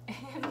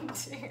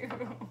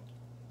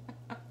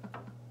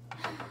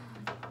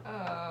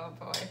 Oh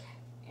boy,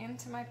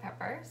 into my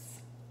peppers.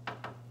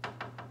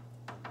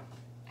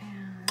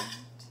 And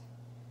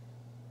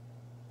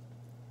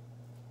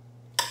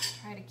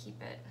try to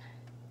keep it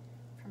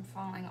from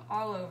falling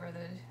all over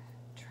the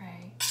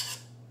tray.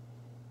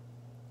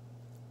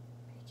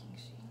 Baking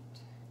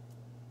sheet.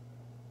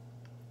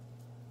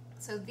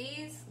 So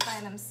these by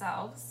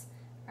themselves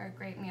are a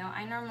great meal.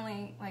 I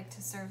normally like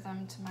to serve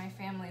them to my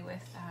family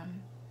with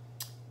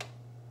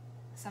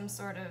some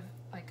sort of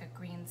like a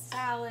green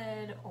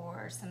salad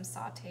or some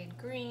sauteed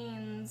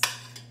greens,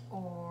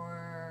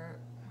 or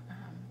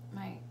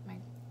my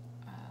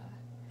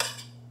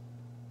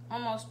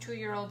almost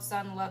 2-year-old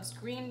son loves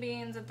green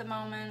beans at the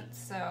moment,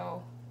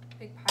 so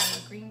big pile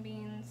of green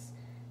beans,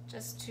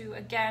 just to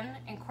again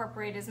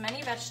incorporate as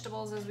many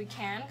vegetables as we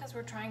can because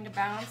we're trying to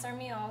balance our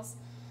meals.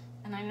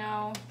 And I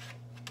know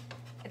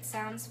it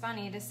sounds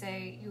funny to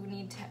say you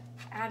need to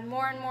add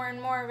more and more and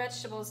more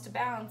vegetables to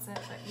balance it,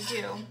 but you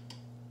do.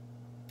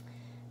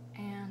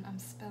 And I'm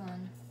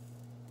spilling,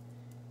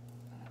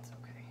 but that's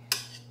okay.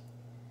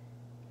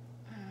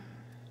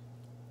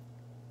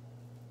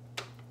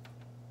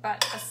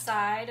 But a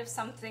side of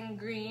something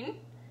green,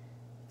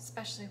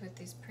 especially with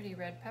these pretty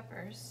red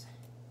peppers,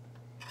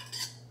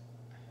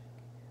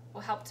 will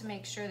help to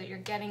make sure that you're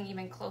getting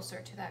even closer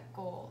to that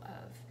goal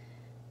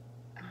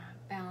of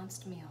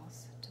balanced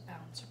meals to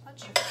balance your blood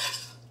sugar.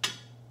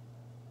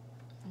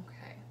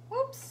 Okay,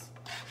 whoops.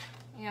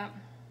 Yep.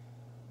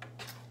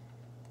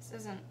 This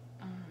isn't,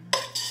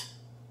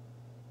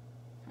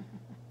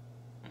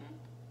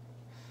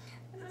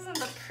 this isn't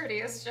the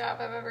prettiest job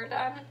I've ever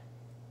done.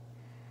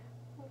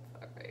 That's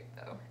all right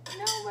though.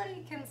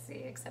 Nobody can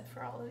see except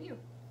for all of you.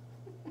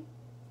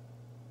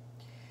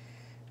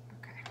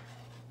 Okay.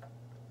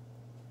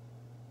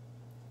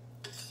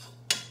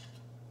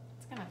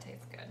 It's gonna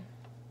taste good.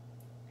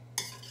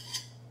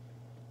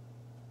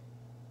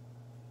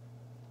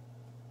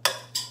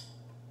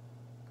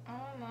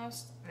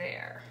 Almost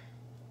there.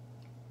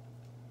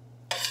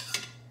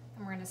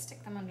 And we're going to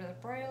stick them under the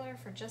broiler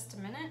for just a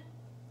minute.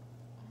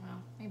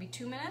 Well, maybe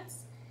 2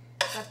 minutes.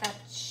 Let that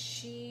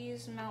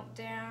cheese melt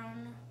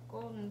down,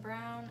 golden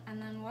brown,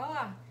 and then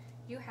voila,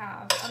 you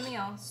have a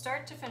meal,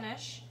 start to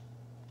finish,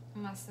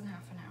 in less than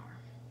half an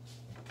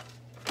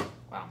hour.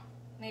 Well,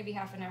 maybe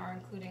half an hour,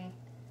 including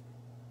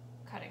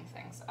cutting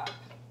things up.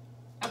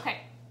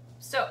 Okay,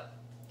 so,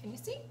 can you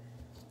see?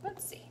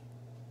 Let's see.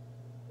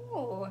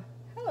 Ooh.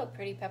 Hello,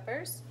 pretty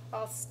peppers,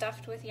 all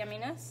stuffed with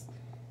yumminess.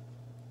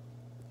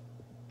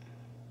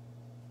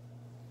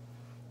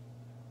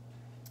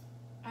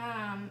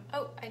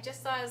 Oh, I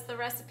just saw as the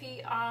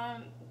recipe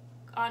on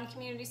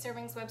Community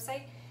Serving's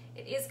website.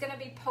 It is going to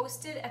be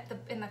posted at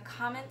in the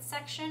comments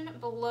section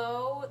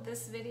below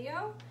this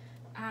video,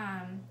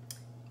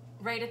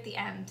 right at the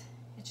end.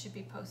 It should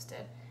be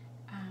posted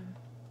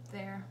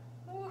there.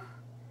 Ooh.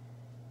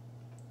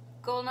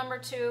 Goal number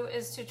 2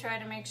 is to try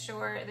to make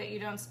sure that you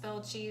don't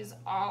spill cheese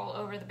all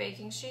over the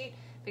baking sheet,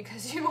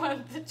 because you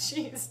want the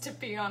cheese to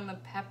be on the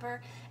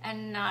pepper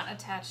and not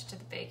attached to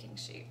the baking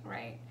sheet,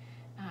 right?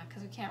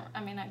 Because we can't,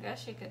 I mean, I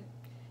guess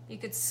you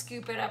could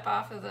scoop it up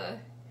off of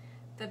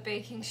the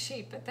baking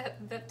sheet, but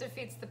that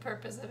defeats the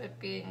purpose of it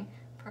being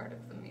part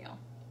of the meal.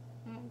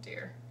 Oh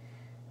dear.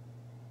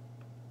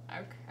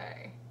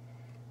 Okay.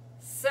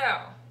 So,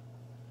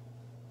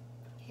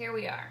 here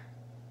we are.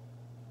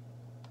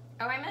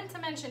 Oh, I meant to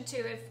mention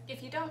too,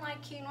 if you don't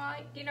like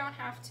quinoa, you don't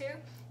have to.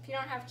 If you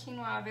don't have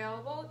quinoa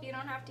available, you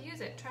don't have to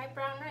use it. Try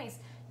brown rice.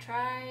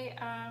 try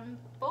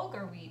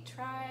bulgur wheat,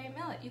 try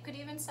millet. You could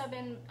even sub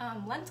in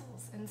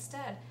lentils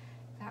instead.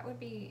 That would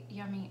be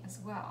yummy as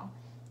well.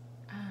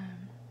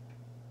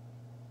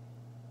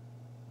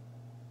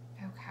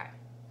 Okay,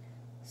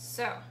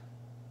 so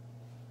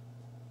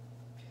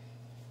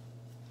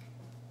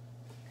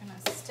I'm gonna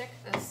stick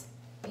this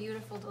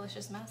beautiful,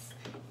 delicious mess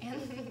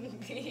in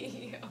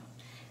the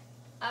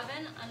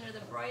oven under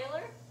the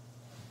broiler.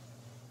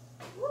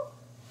 Woo.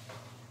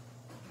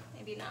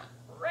 Maybe not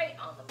right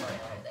on the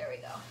broiler, there we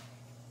go.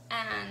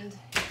 And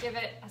give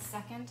it a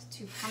second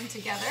to come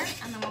together,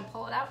 and then we'll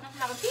pull it out and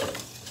have a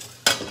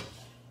peek.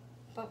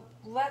 But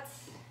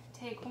let's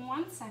take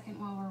 1 second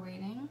while we're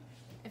waiting.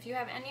 If you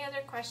have any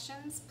other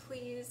questions,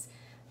 please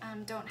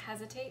don't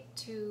hesitate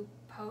to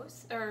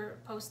post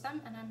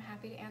them, and I'm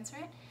happy to answer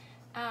it.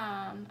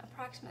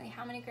 Approximately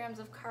how many grams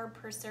of carb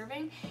per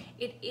serving?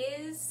 It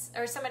is,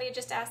 or somebody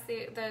just asked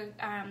the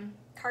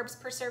carbs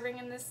per serving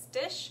in this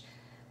dish.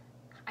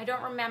 I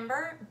don't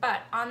remember,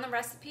 but on the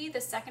recipe,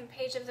 the second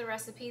page of the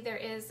recipe, there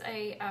is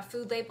a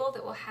food label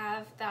that will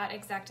have that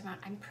exact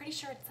amount. I'm pretty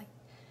sure it's like,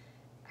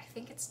 I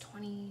think it's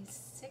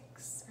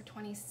 26 or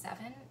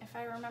 27, if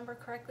I remember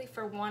correctly,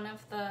 for one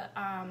of the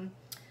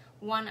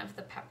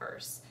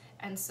peppers.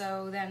 And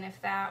so then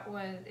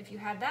if you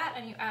had that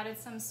and you added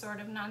some sort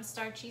of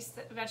non-starchy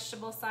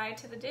vegetable side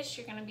to the dish,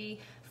 you're gonna be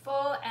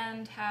full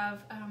and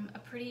have a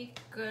pretty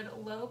good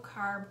low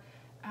carb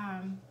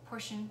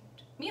portioned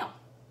meal.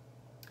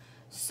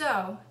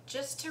 So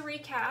just to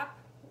recap,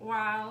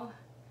 while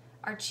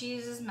our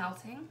cheese is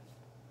melting,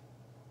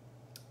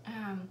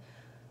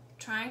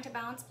 trying to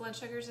balance blood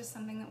sugars is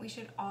something that we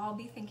should all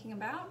be thinking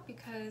about,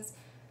 because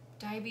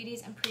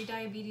diabetes and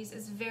pre-diabetes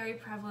is very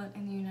prevalent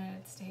in the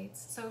United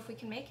States. So if we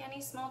can make any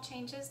small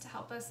changes to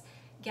help us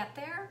get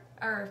there,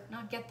 or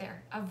not get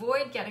there,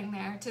 avoid getting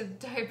there to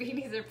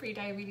diabetes or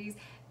pre-diabetes,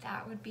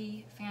 that would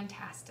be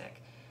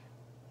fantastic.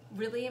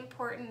 Really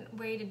important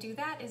way to do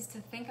that is to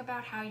think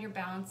about how you're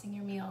balancing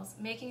your meals,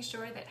 making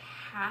sure that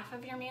half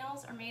of your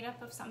meals are made up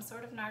of some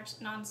sort of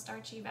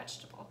non-starchy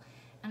vegetable.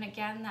 And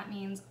again, that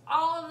means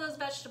all of those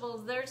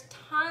vegetables. There's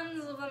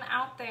tons of them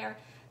out there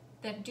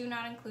that do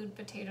not include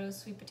potatoes,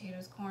 sweet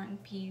potatoes, corn,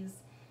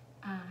 peas,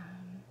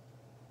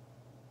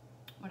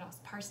 what else?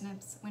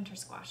 Parsnips, winter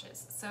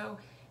squashes. So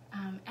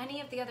any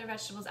of the other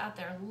vegetables out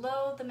there,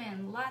 load them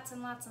in, lots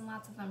and lots and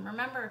lots of them.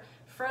 Remember,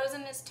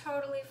 frozen is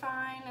totally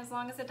fine as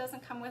long as it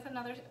doesn't come with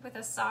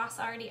a sauce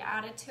already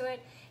added to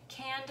it.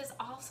 Canned is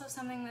also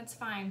something that's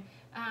fine.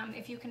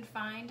 If you can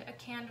find a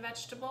canned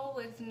vegetable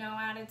with no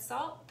added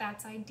salt,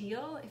 that's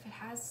ideal. If it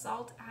has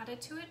salt added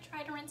to it,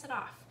 try to rinse it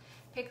off.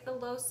 Pick the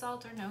low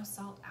salt or no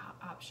salt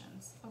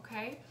options,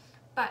 okay?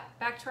 But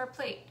back to our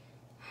plate.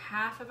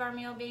 Half of our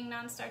meal being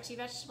non-starchy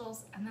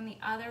vegetables, and then the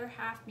other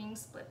half being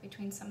split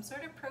between some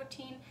sort of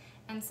protein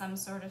and some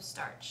sort of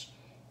starch.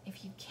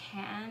 If you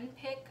can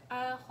pick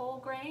a whole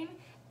grain,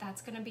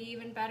 that's going to be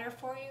even better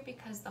for you,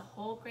 because the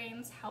whole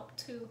grains help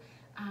to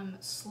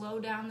slow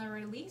down the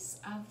release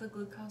of the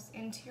glucose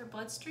into your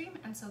bloodstream,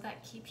 and so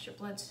that keeps your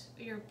blood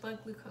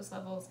glucose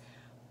levels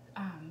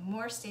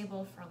more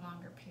stable for a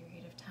longer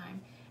period of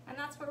time. And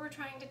that's what we're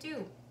trying to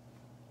do.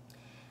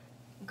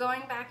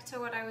 Going back to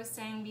what I was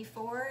saying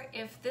before,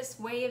 if this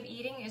way of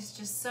eating is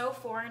just so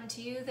foreign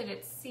to you that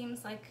it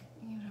seems like,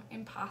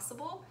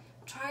 impossible,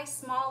 try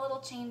small little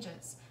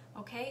changes,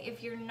 okay?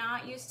 If you're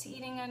not used to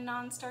eating a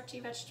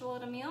non-starchy vegetable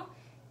at a meal,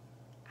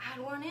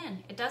 add one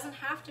in. It doesn't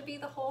have to be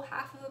the whole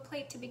half of a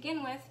plate to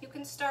begin with. You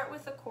can start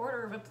with a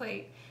quarter of a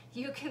plate.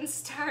 You can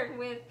start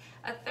with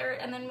a third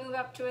and then move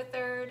up to a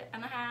third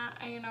and a half,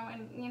 and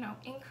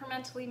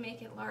incrementally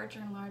make it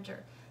larger and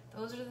larger.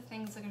 Those are the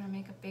things that are going to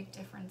make a big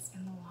difference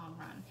in the long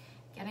run.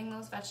 Getting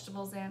those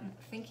vegetables in,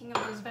 thinking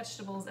of those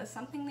vegetables as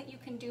something that you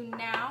can do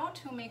now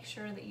to make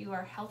sure that you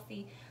are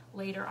healthy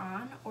later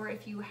on, or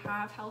if you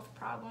have health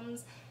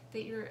problems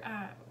that you're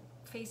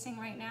facing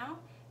right now,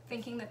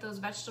 thinking that those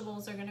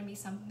vegetables are going to be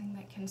something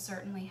that can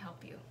certainly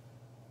help you.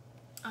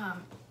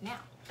 Now,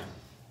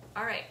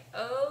 all right,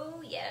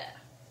 oh yeah,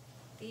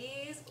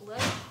 these look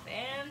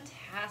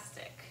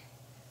fantastic.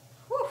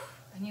 Whew.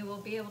 And you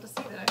will be able to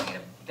see that I made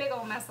a big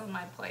old mess on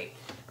my plate,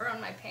 or on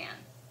my pan.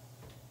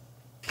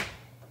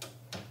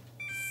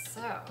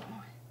 So,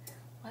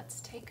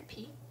 let's take a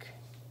peek.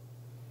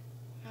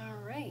 All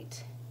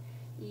right,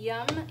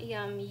 yum,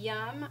 yum,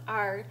 yum,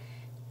 our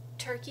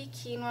turkey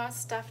quinoa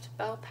stuffed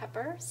bell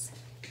peppers.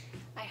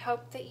 I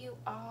hope that you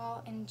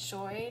all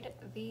enjoyed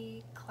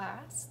the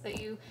class,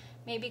 that you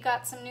maybe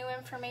got some new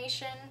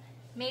information,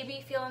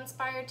 maybe feel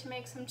inspired to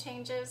make some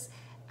changes,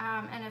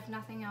 and if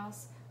nothing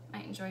else, I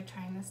enjoyed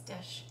trying this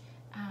dish.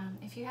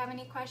 If you have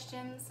any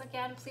questions,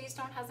 again, please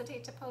don't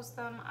hesitate to post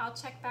them. I'll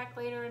check back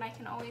later and I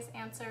can always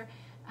answer.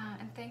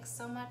 And thanks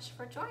so much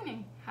for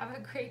joining. Have a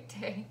great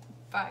day.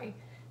 Bye.